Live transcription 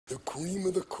the cream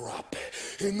of the crop,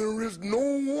 and there is no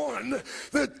one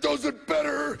that does it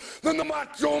better than the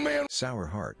Macho Man.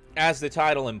 Sourheart. As the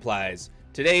title implies,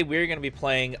 today we're going to be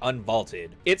playing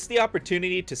Unvaulted. It's the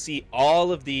opportunity to see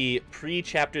all of the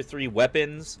pre-Chapter 3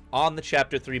 weapons on the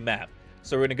Chapter 3 map.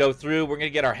 So we're going to go through, we're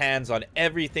going to get our hands on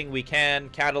everything we can,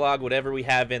 catalog whatever we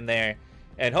have in there,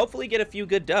 and hopefully get a few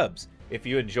good dubs. If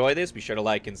you enjoy this, be sure to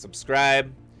like and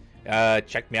subscribe.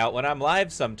 Check me out when I'm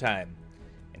live sometime.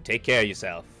 And take care of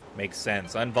yourself. Makes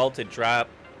sense. Unvaulted drop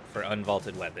for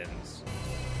unvaulted weapons.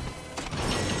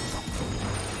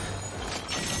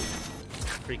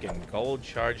 Freaking gold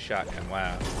charge shotgun,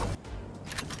 wow.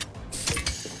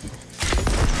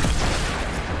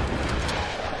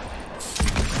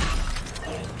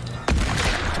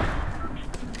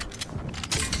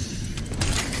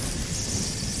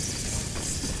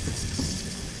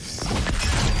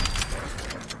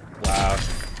 Wow.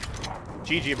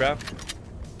 GG, bro.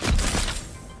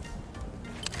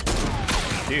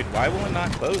 Dude, why will it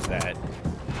not close that?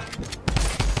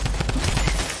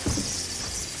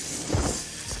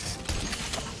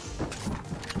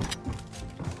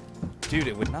 Dude,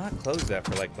 it would not close that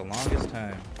for like the longest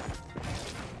time.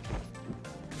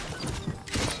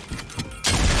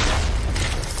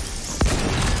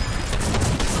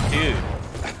 Dude,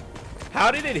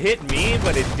 how did it hit me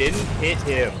but it didn't hit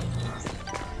him?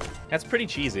 That's pretty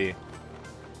cheesy.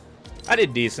 I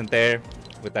did decent there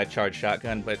with that charged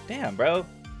shotgun, but damn, bro.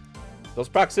 Those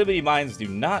proximity mines do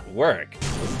not work.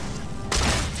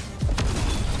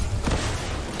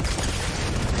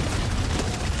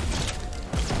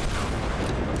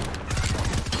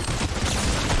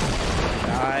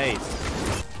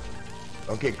 Nice.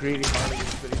 Okay, greedy Harley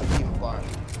is putting the team apart.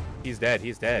 He's dead,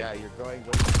 he's dead. Yeah, you're going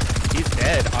with... He's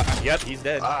dead. Yep, he's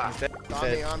dead. He's dead. He's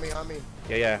dead. On me.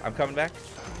 Yeah, I'm coming back.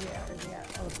 Yeah.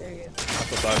 Oh, there he is.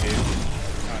 That's above you.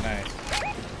 Oh, nice.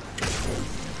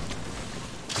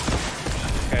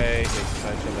 Okay, he's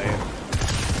such a lame.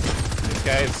 This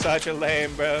guy is such a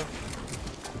lame, bro.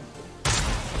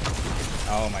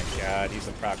 Oh my god, he's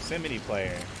a proximity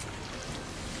player.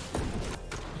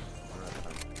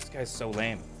 This guy's so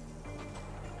lame.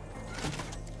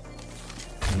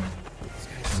 This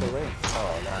guy's so lame.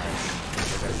 Oh, nice.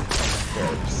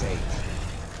 Very safe.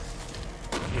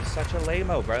 He's such a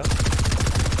lame-o, bro.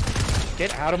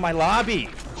 Get out of my lobby.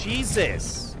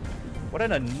 Jesus. What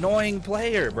an annoying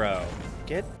player, bro.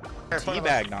 Get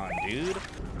teabagged on, dude.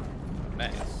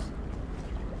 Nice.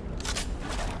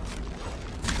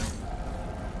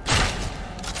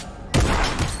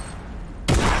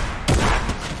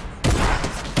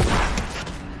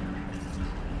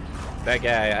 That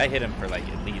guy, I hit him for like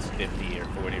at least 50 or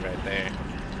 40 right there.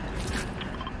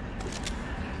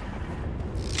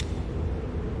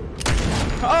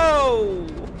 Oh!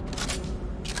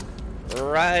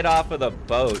 Right off of the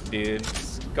boat, dude.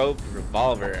 Scope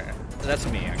revolver. That's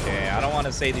me, okay? I don't want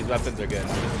to say these weapons are good. I'm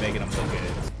just making them look good.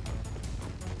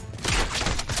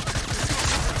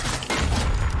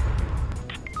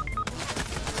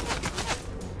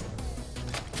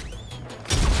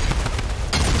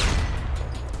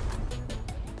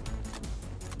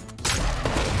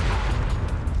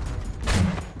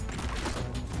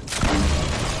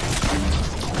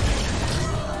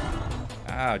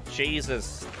 Oh,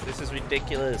 Jesus. This is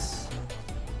ridiculous.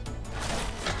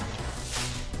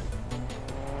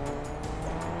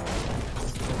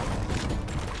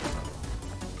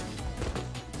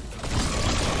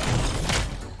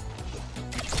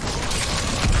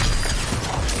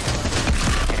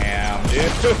 Damn,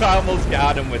 dude. I almost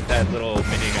got him with that little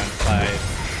minigun slide.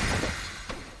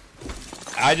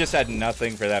 I just had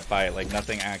nothing for that fight. Like,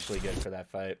 nothing actually good for that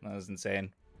fight. That was insane.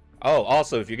 Oh,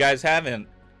 also, if you guys haven't,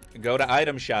 go to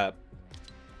Item Shop.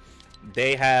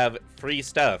 They have free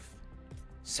stuff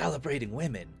celebrating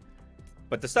women.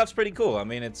 But the stuff's pretty cool. I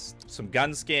mean, it's some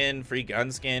gun skin, free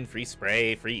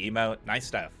spray, free emote. Nice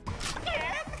stuff.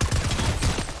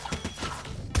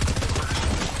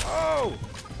 Oh!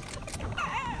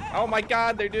 Oh my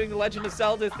god, they're doing the Legend of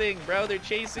Zelda thing, bro. They're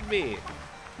chasing me.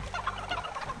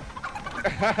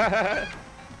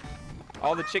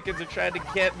 All the chickens are trying to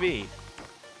get me.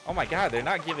 Oh my god, they're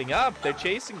not giving up. They're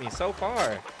chasing me so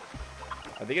far.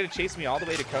 Are they gonna chase me all the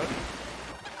way to Cody?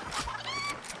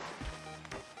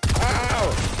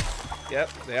 Ow! Yep,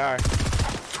 they are.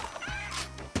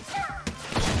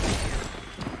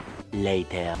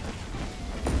 Later.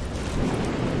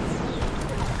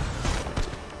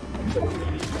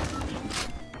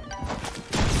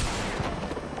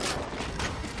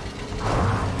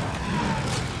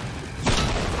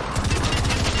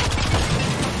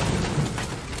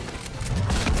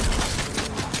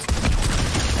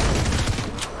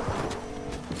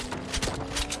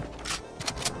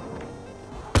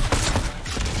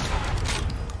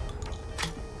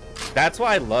 That's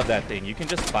why I love that thing. You can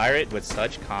just fire it with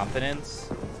such confidence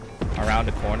around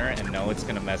a corner and know it's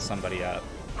gonna mess somebody up.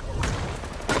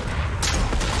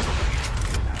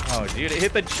 Oh, dude, it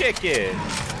hit the chicken.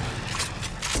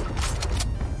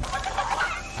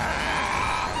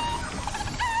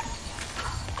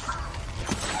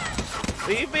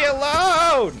 Leave me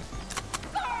alone!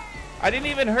 I didn't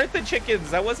even hurt the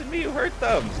chickens. That wasn't me who hurt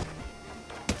them.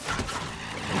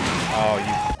 Oh,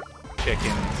 you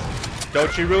chickens.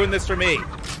 Don't you ruin this for me.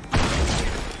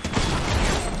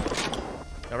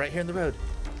 No, right here in the road.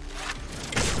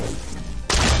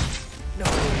 No,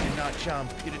 you did not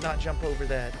jump. You did not jump over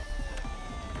that.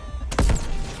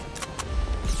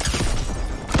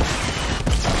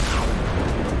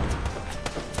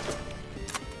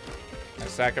 I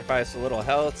sacrificed a little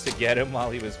health to get him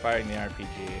while he was firing the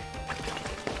RPG.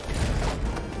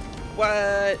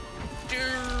 What?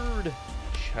 Dude!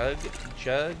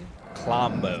 Chug.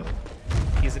 Clombo.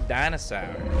 He's a dinosaur.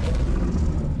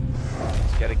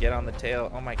 Just gotta get on the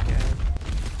tail. Oh my god.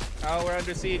 Oh, we're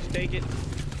under siege. Take it.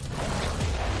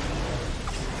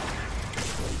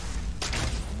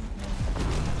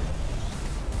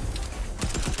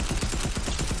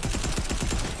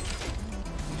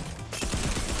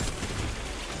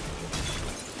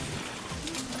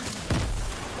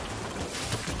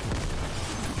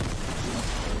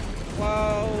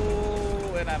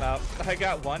 Whoa, and I'm out. I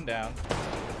got one down.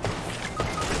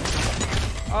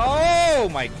 Oh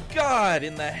my god,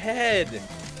 in the head.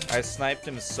 I sniped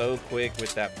him so quick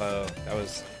with that bow. That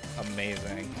was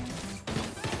amazing.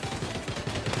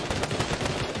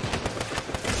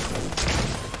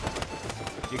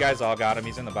 You guys all got him.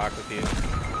 He's in the box with you.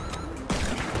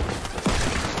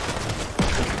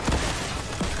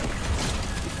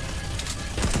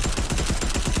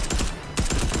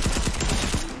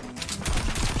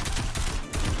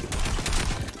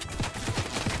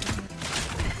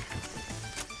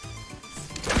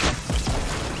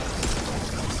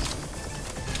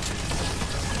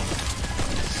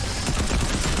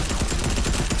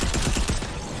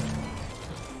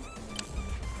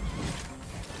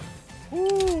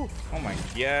 Woo! Oh my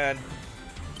god.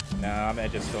 No, I'm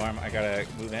edge of storm. I gotta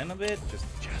move in a bit. Just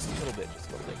a little bit. Just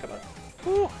a little bit. Come on.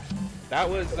 Woo! That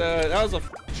was a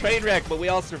train wreck, but we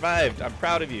all survived. I'm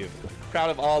proud of you. Proud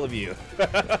of all of you.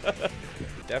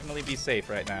 Definitely be safe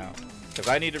right now, because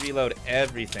I need to reload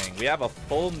everything. We have a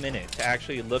full minute to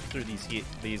actually look through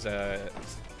these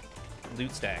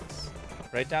loot stacks.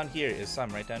 Right down here is some.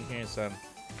 Right down here is some.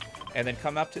 And then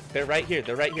come up to. They're right here.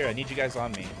 They're right here. I need you guys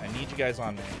on me. I need you guys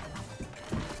on me.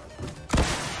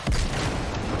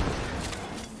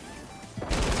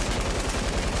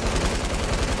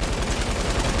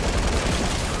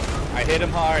 I hit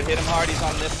him hard, he's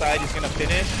on this side, he's gonna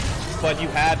finish, but you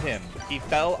have him. He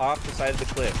fell off the side of the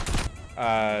cliff.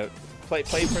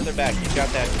 Play further back, he's got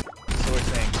that sword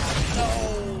thing.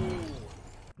 No!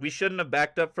 We shouldn't have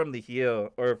backed up from the hill.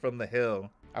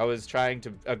 I was trying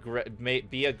to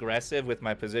be aggressive with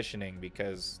my positioning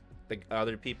because the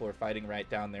other people are fighting right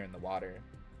down there in the water.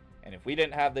 And if we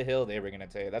didn't have the hill, they were gonna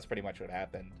tell you. That's pretty much what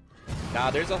happened. Nah,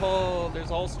 there's a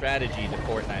whole strategy to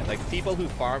Fortnite. Like, people who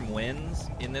farm wins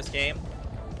in this game,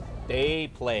 they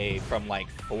play from like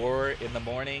 4 in the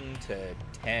morning to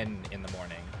 10 in the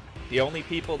morning. The only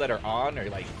people that are on are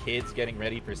like kids getting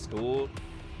ready for school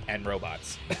and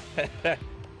robots.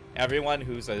 Everyone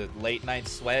who's a late night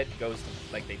sweat goes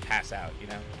to, like, they pass out, you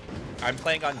know? I'm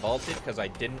playing Unvaulted because I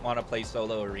didn't want to play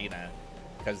solo arena,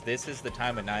 because this is the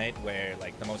time of night where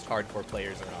like the most hardcore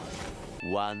players are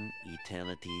on. One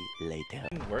eternity later.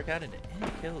 Work out into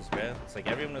any kills, bro. It's like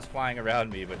everyone was flying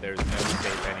around me, but there's no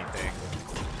safe anything.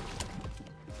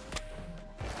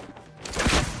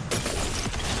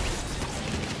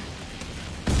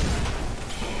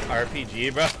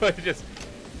 RPG, bro. Just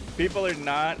people are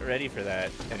not ready for that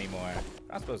anymore.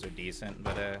 Crossbows are decent,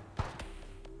 but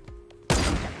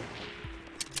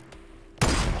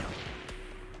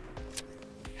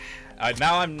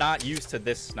now I'm not used to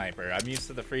this sniper. I'm used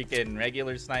to the freaking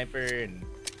regular sniper, and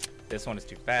this one is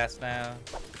too fast now.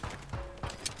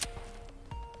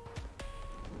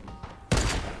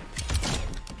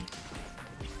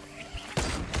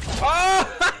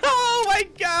 Oh my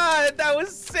god, that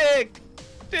was sick!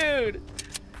 Dude!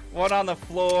 One on the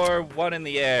floor, one in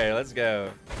the air. Let's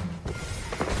go.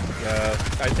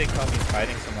 I think homie's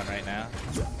fighting someone right now.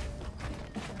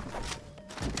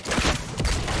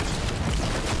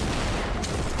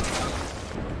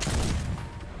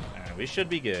 We should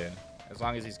be good, as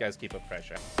long as these guys keep up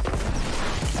pressure.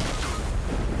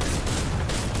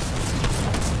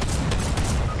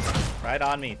 Right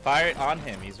on me. Fire it on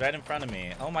him. He's right in front of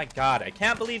me. Oh my god. I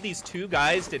can't believe these two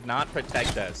guys did not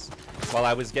protect us while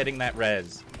I was getting that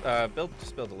res.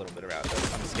 Just build a little bit around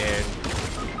us. I'm scared.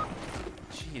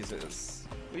 Jesus.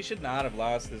 We should not have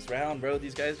lost this round, bro.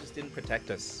 These guys just didn't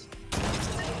protect us.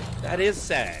 That is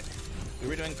sad. We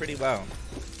were doing pretty well.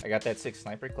 I got that 6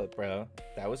 sniper clip, bro.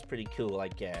 That was pretty cool, I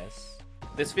guess.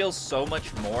 This feels so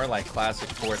much more like classic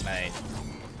Fortnite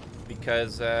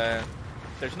because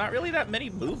there's not really that many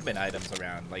movement items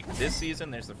around. Like this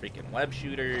season, there's the freaking web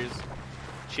shooters,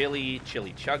 chili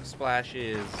chug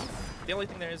splashes. The only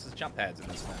thing there is jump pads in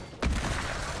this map.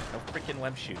 No freaking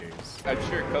web shooters. I'm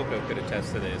sure Coco could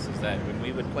attest to this, is that when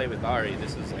we would play with Ari,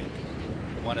 this is like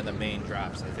one of the main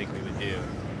drops I think we would do.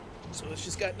 So it's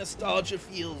just got nostalgia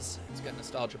feels. It's got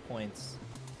nostalgia points.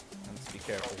 Let's be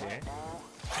careful here.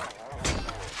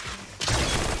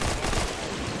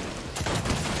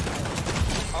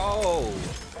 Oh!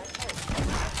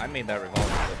 I made that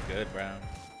revolver look good, bro.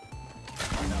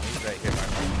 No, he's right here, Mark.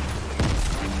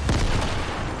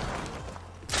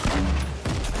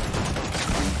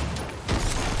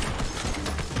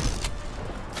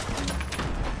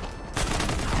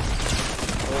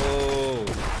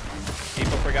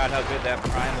 Forgot how good that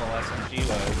primal SMG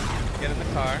was. Get in the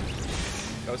car.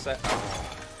 Go set.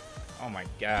 Oh my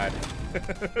god.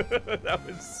 That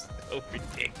was so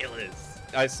ridiculous.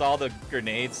 I saw the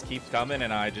grenades keep coming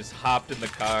and I just hopped in the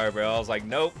car, bro. I was like,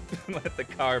 nope. Let the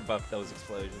car buff those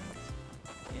explosions.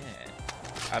 Yeah.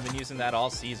 I've been using that all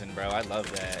season, bro. I love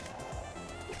that.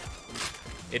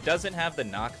 It doesn't have the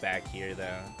knockback here,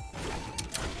 though.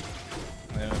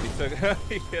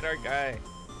 We hit our guy.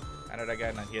 How did that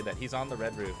guy not hear that? He's on the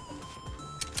red roof.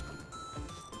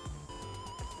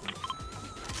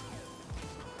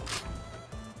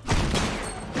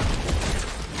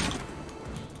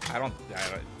 I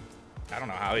don't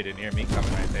know how he didn't hear me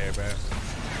coming right there, bro.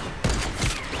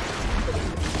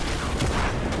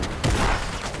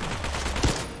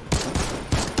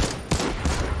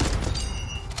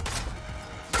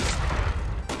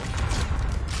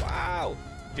 Wow.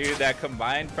 Dude, that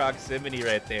combined proximity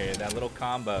right there, that little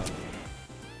combo.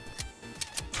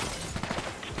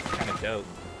 Kind of dope.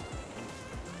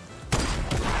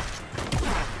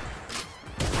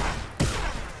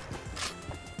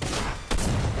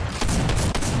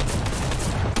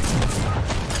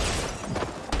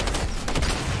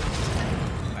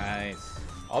 Nice.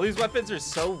 All these weapons are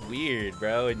so weird,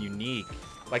 bro, and unique.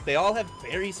 Like, they all have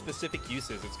very specific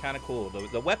uses. It's kind of cool.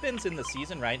 The weapons in the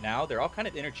season right now, they're all kind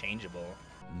of interchangeable.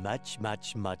 Much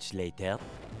later.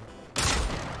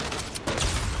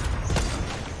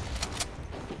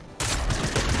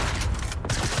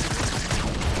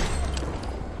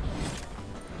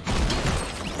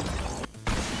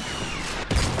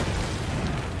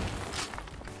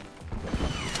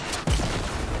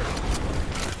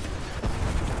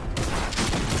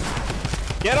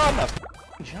 Get on the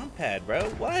jump pad, bro.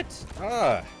 What?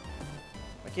 Ugh.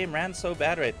 My game ran so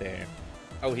bad right there.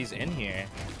 Oh, he's in here.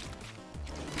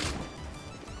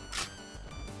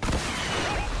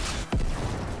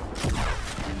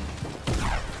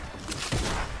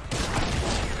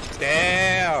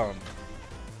 Damn!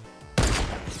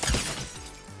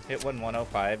 Hit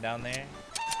 105 down there.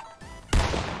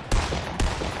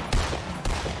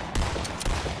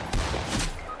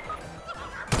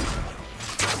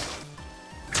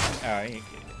 Oh,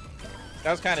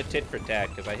 that was kind of tit for tat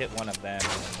because I hit one of them and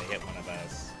then they hit one of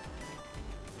us.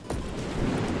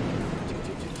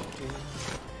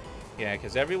 Yeah,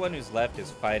 because everyone who's left is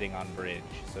fighting on bridge,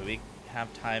 so we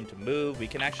have time to move. We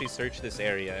can actually search this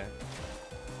area.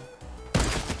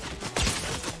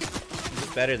 He's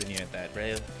better than you at that,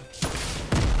 bro.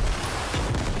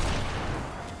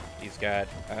 He's got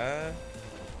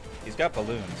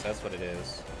balloons. That's what it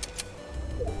is.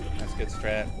 That's good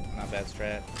strat. Not bad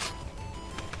strat.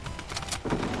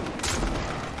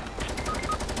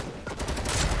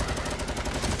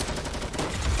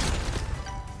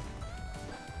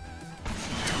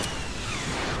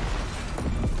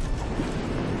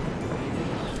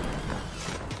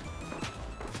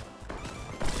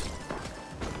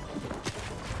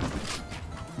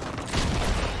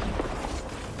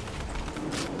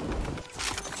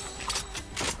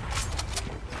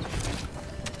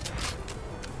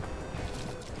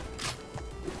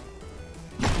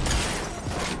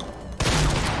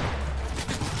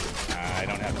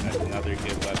 Another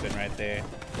good weapon right there.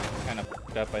 Kind of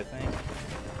fucked up, I think.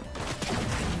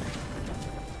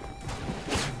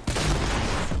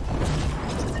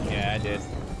 Yeah, I did.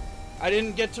 I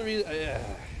didn't get to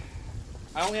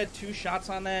I only had 2 shots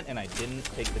on that, and I didn't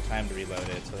take the time to reload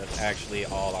it, so that's actually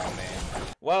all on me.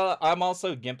 Well, I'm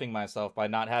also gimping myself by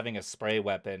not having a spray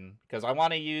weapon, because I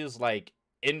want to use, like,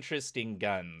 interesting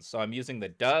guns. So I'm using the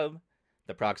dub,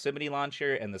 the proximity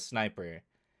launcher, and the sniper.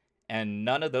 And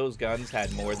none of those guns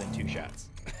had more than 2 shots.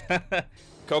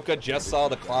 Coca just saw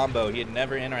the Klombo. He had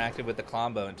never interacted with the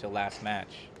Klombo until last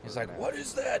match. He's like, what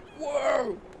is that?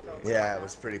 Whoa! Yeah, it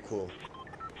was pretty cool.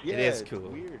 It is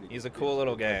cool. He's a cool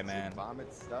little guy, man.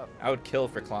 I would kill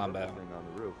for Klombo.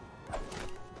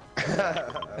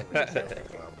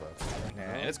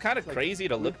 Man, it's kind of crazy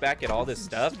to look back at all this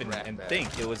stuff and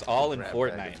think it was all in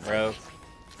Fortnite, bro.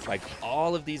 Like,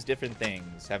 all of these different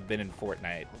things have been in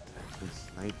Fortnite.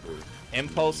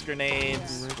 Impulse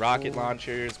grenades, rocket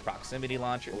launchers, proximity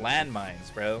launcher,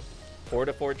 landmines, bro.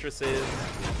 Porta fortresses,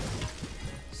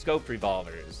 scope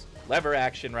revolvers, lever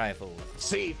action rifles.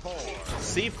 C4.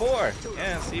 C4.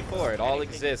 Yeah, C4. It all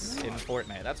exists in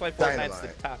Fortnite. That's why Fortnite's the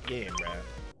top game, bro.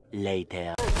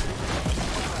 Later.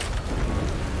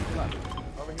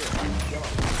 Over here.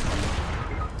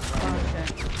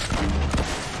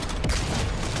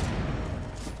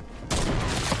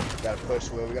 Gotta push,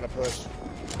 Will. We gotta push.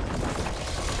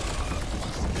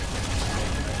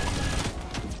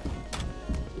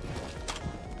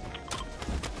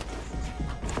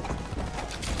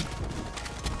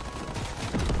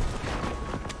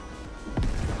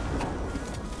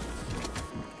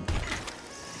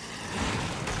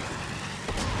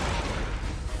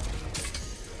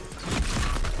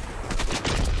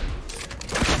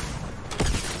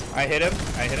 I hit him.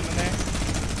 I hit him in there.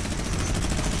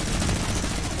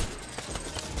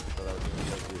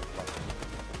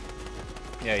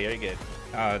 Yeah, you're good.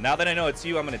 Now that I know it's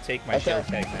you, I'm gonna take my shield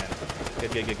tag, man.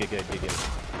 Good.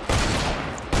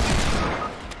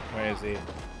 Where is he?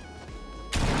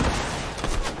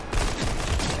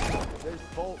 There's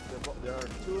both. There are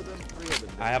 2 of them, 3 of them.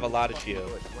 I have a lot of shield.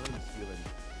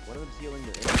 One of them's healing.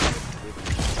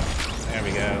 There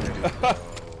we go.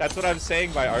 That's what I'm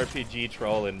saying by RPG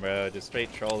trolling, bro. Just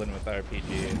straight trolling with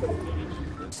RPG.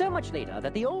 So much later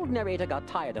that the old narrator got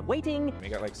tired of waiting. We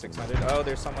got like 600. Oh,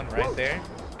 there's someone right there.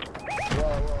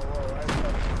 Whoa.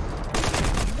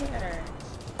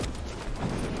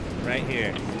 Right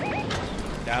here.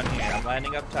 Down here. I'm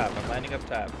landing up top.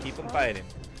 Keep them fighting.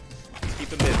 Keep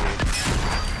them busy.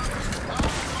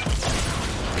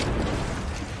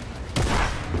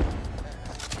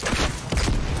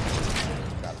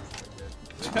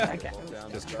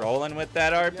 Just trolling with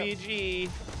that RPG.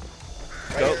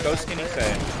 Go skinny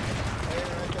fed.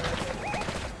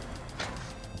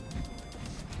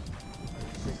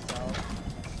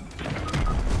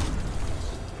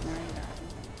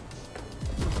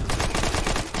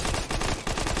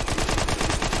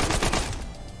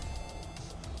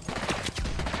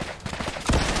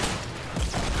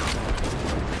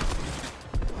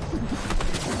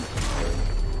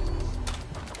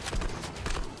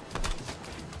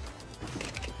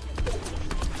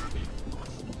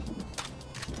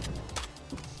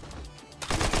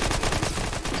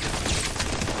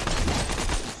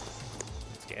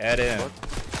 Get him.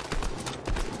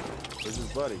 Where's his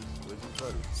buddy?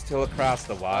 Still across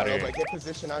the water. Get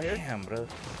position out here. Damn, bro.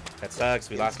 That sucks.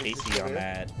 We lost AC on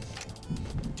that.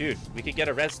 Dude, we could get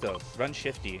a res though. Run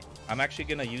shifty. I'm actually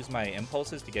gonna use my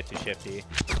impulses to get to shifty.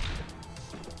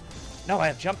 No, I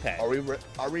have jump pad. Are we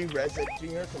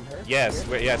resetting her from her? Yes,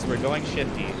 we're going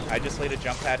shifty. I just laid a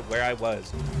jump pad where I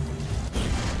was.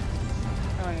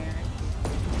 Oh, yeah.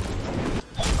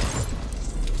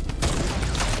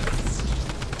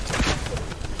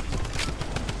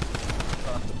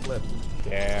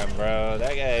 Damn, bro.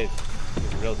 That guy is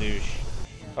a real douche.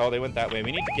 Oh, they went that way.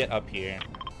 We need to get up here.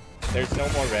 There's no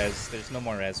more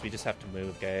res. We just have to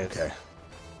move, guys. Okay.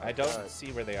 I don't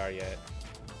see where they are yet.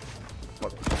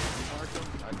 Look.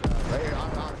 Right here.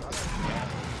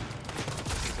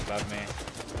 He's above me.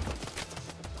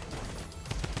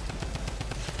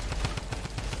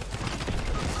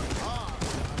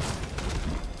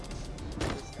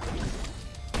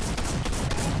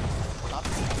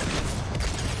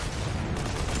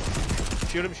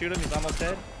 Shoot him, he's almost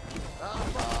dead.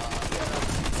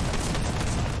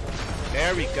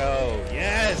 There we go.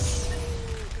 Yes!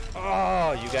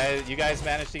 Oh, you guys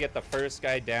managed to get the first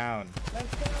guy down.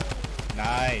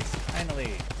 Nice.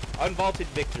 Finally. Unvaulted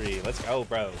victory. Let's go,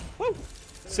 bro. Woo!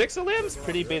 6 limbs?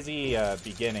 Pretty busy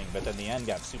beginning, but then the end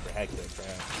got super hectic, bro.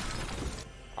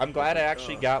 I'm glad I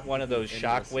actually got one of those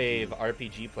shockwave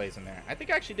RPG plays in there. I think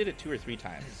I actually did it 2 or 3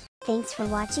 times. Thanks for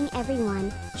watching,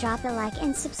 everyone. Drop a like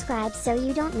and subscribe so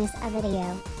you don't miss a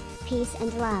video. Peace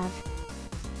and love.